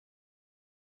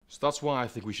So that's why I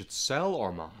think we should sell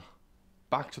Armagh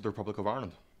back to the Republic of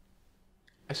Ireland.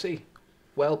 I see.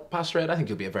 Well, Pastor Ed, I think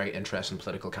you'll be a very interesting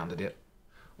political candidate.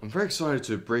 I'm very excited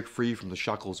to break free from the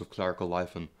shackles of clerical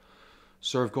life and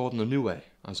serve God in a new way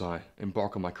as I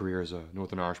embark on my career as a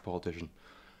Northern Irish politician.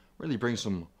 Really bring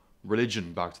some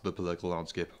religion back to the political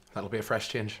landscape. That'll be a fresh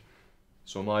change.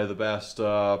 So am I the best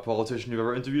politician you've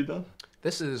ever interviewed then?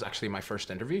 This is actually my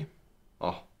first interview.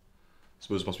 Oh, I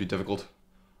suppose it must be difficult.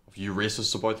 Are you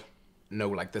racists about? No,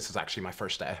 like this is actually my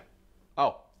first day.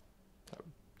 Oh,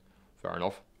 fair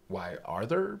enough. Why, are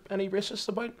there any racists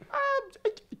about?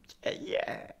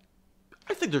 Yeah.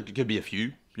 I think there could be a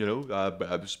few, you know,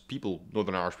 people,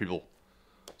 Northern Irish people,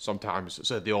 sometimes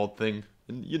say the odd thing,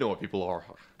 and you know what people are.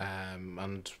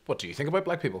 And what do you think about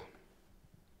black people?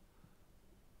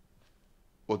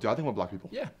 What do I think about black people?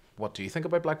 Yeah, what do you think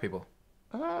about black people?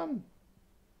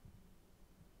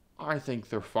 I think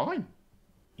they're fine.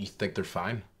 You think they're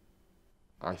fine?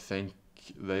 I think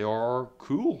they are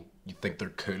cool. You think they're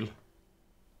cool?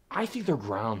 I think they're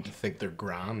grand. You think they're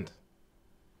grand?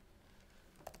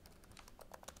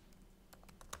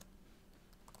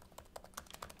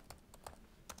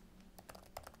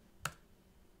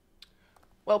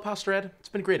 Well, Pastor Ed, it's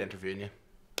been great interviewing you.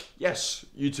 Yes,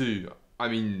 you too. I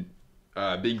mean,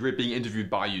 being great being interviewed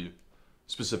by you,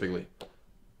 specifically.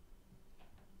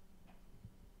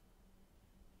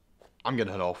 I'm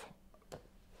gonna head off.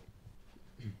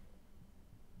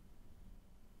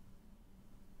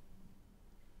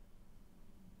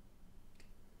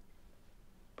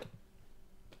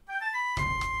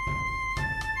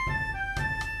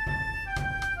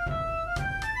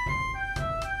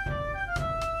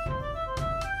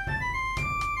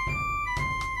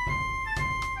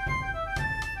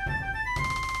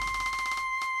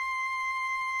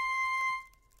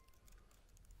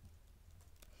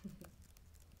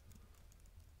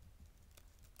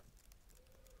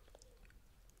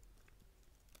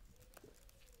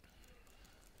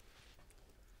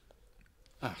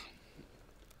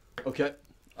 Okay,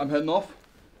 I'm heading off.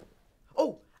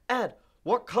 Oh, Ed,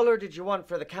 what colour did you want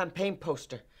for the campaign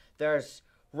poster? There's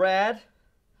red,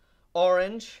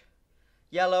 orange,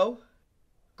 yellow,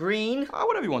 green.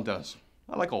 Whatever you want, Dennis.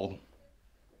 I like all of them.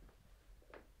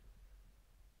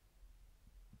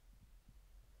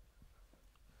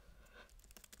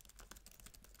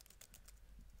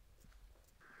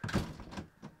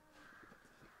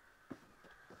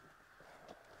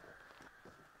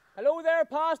 Hello there,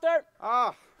 Pastor.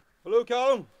 Hello,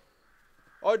 Callum.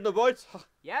 Out and about.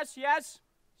 Yes, yes.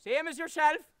 Same as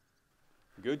yourself.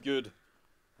 Good, good.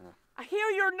 I hear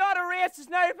you're not a racist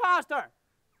now, Pastor.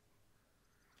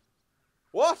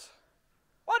 What?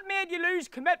 What made you lose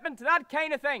commitment to that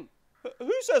kind of thing?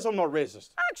 Who says I'm not racist?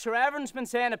 Sure, everyone's been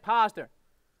saying it, Pastor.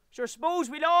 Sure,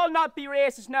 suppose we'll all not be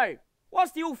racist now.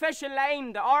 What's the official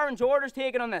line the Orange Order's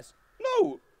taking on this?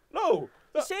 No.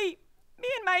 You see, me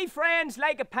and my friends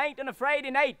like a pint on a Friday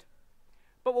night.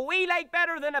 But what we like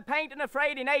better than a pint on a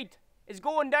Friday night is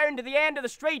going down to the end of the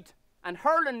street and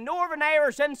hurling Northern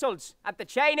Irish insults at the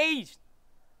Chinese.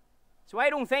 So I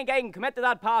don't think I can commit to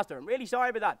that, Pastor. I'm really sorry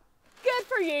about that. Good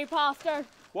for you, Pastor.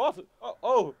 What?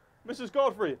 Oh, Mrs.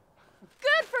 Godfrey.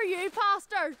 Good for you,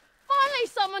 Pastor. Finally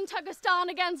someone took a stand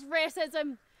against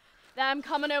racism. Them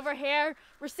coming over here,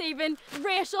 receiving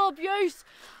racial abuse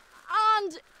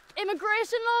and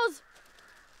immigration laws.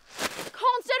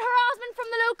 Constant harassment from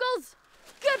the locals.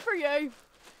 Good for you.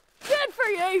 Good for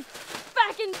you.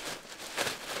 Fucking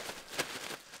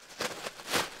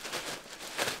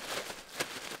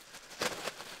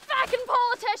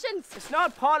politicians. It's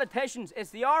not politicians,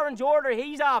 it's the Orange Order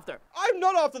he's after. I'm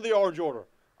not after the Orange Order.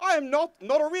 I am not a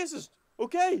racist.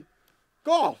 Okay?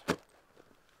 God.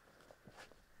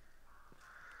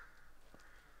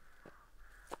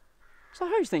 So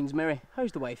how's things, Mary?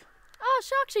 How's the wife? Oh,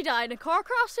 she actually died in a car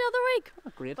crash the other week.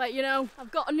 Oh, great. But, you know, I've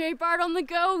got a new bird on the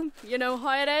go. You know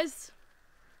how it is.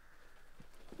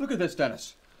 Look at this,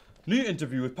 Dennis. New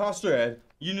interview with Pastor Ed,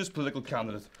 Unionist political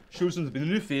candidate, shows him to be the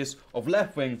new face of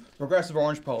left-wing, progressive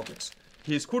orange politics.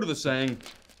 He is quoted as saying,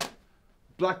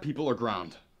 "Black people are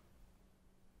grand."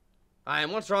 Aye,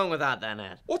 and what's wrong with that then,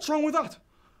 Ed? What's wrong with that?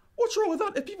 What's wrong with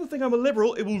that? If people think I'm a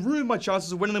liberal, it will ruin my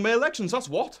chances of winning the May elections, that's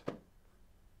what.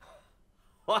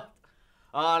 What?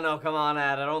 Oh, no, come on,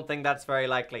 Ed. I don't think that's very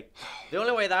likely. The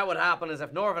only way that would happen is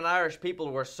if Northern Irish people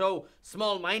were so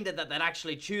small-minded that they'd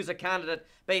actually choose a candidate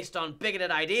based on bigoted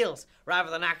ideals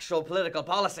rather than actual political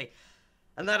policy.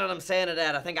 And now that I'm saying it,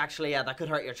 Ed, I think actually, that could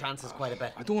hurt your chances quite a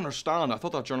bit. I don't understand. I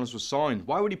thought that journalist was sound.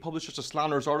 Why would he publish such a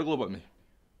slanderous article about me?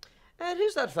 Ed,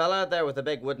 who's that fella out there with the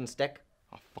big wooden stick?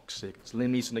 Oh, fuck's sake. It's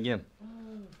Liam Neeson again.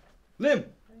 Liam!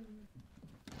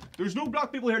 There's no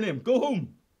black people here named. Go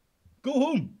home. Go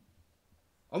home.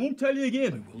 I won't tell you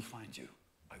again. I will find you.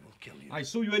 I will kill you. I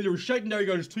saw you earlier shouting there,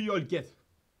 you two you all get.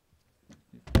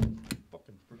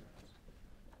 Fucking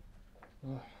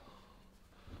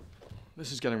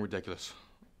This is getting ridiculous.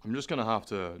 I'm just gonna have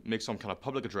to make some kind of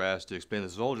public address to explain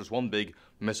this is all just one big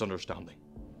misunderstanding.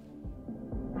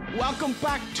 Welcome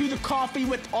back to the Coffee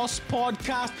with Us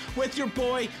podcast with your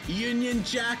boy Union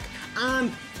Jack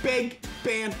and Big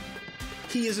Ben.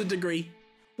 He is a degree.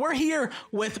 We're here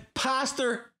with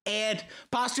Pastor Ed.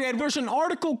 Pastor Ed, there's an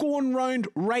article going round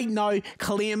right now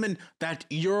claiming that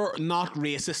you're not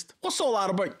racist. What's all that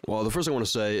about? Well, the first thing I want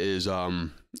to say is that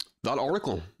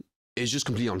article is just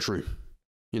completely untrue.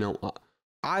 You know,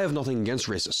 I have nothing against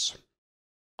racists.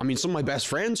 I mean, some of my best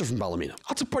friends are from Ballymena.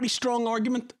 That's a pretty strong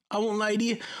argument, I won't lie to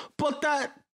you. But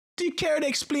do you care to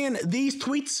explain these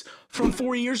tweets from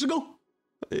 4 years ago?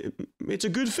 It's a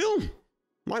good film.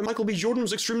 Michael B. Jordan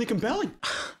was extremely compelling.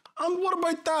 And what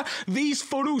about these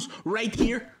photos right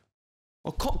here?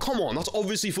 Oh, come on, that's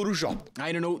obviously Photoshopped.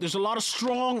 I don't know, there's a lot of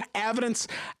strong evidence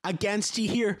against you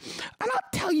here. And I'll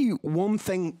tell you one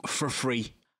thing for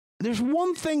free. There's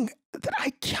one thing that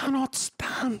I cannot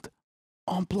stand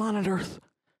on planet Earth,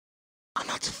 and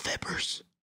that's fibbers.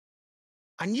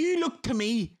 And you look to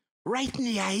me right in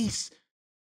the eyes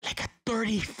like a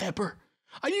dirty fibber.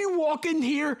 And you walk in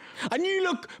here and you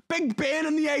look Big Ben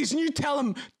in the eyes and you tell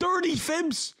him dirty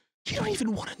fibs. You don't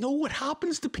even want to know what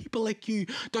happens to people like you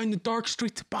down the dark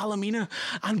streets of Ballymena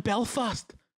and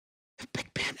Belfast. If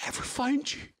Big Ben ever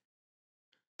found you,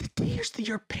 the tears that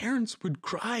your parents would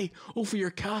cry over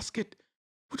your casket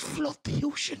would flood the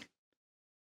ocean.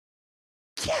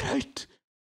 Get out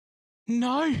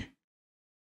now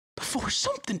before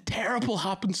something terrible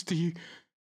happens to you.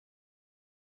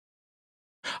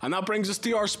 And that brings us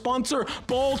to our sponsor,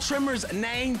 Ball Trimmers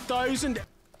 9000.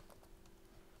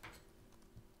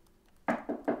 Come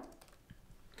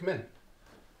in.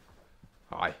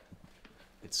 Hi.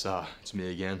 It's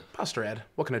me again. Pastor Ed,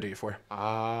 what can I do you for?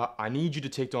 I need you to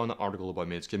take down the article about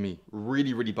me. It's giving me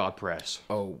really, really bad press.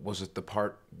 Oh, was it the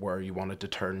part where you wanted to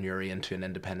turn Uri into an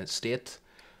independent state,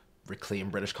 reclaim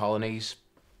British colonies,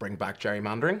 bring back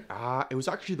gerrymandering? It was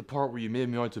actually the part where you made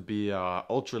me out to be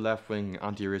ultra left-wing,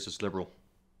 anti-racist liberal.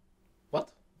 What?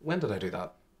 When did I do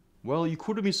that? Well, you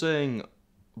quoted me saying,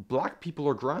 black people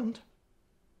are grand.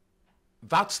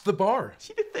 That's the bar.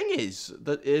 See, the thing is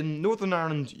that in Northern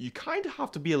Ireland, you kind of have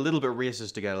to be a little bit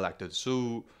racist to get elected,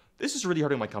 so this is really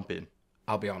hurting my campaign.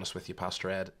 I'll be honest with you, Pastor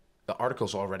Ed. The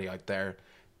article's already out there.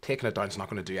 Taking it down's not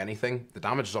going to do anything. The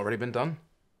damage has already been done.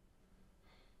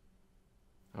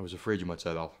 I was afraid you might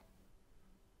say that.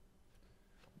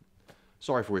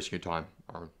 Sorry for wasting your time,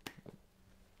 Aaron.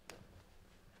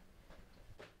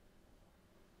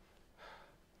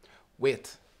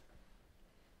 Wait.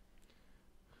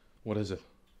 What is it?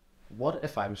 What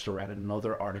if I was to write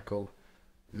another article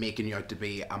making you out to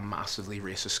be a massively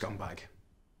racist scumbag?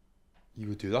 You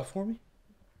would do that for me?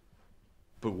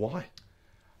 But why?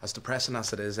 As depressing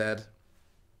as it is, Ed,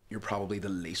 you're probably the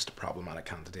least problematic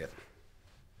candidate.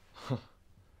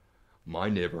 My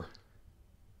neighbour.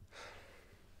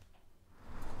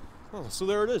 Oh, so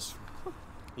there it is.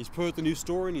 He's put out the new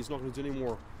story and he's not going to do any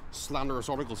more slanderous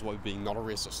articles about being not a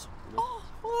racist. You know? Oh,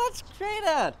 well, that's great,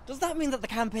 Ed. Does that mean that the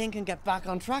campaign can get back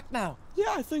on track now?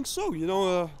 Yeah, I think so. You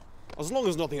know, as long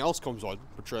as nothing else comes out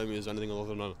portraying me as anything other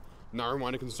than a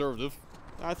narrow-minded conservative,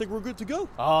 I think we're good to go.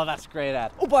 Oh, that's great,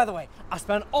 Ed. Oh, by the way, I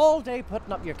spent all day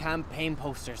putting up your campaign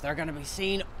posters. They're going to be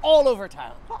seen all over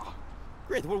town. Ah,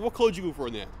 great. What colour did you go for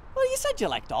in the end? Well, you said you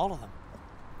liked all of them.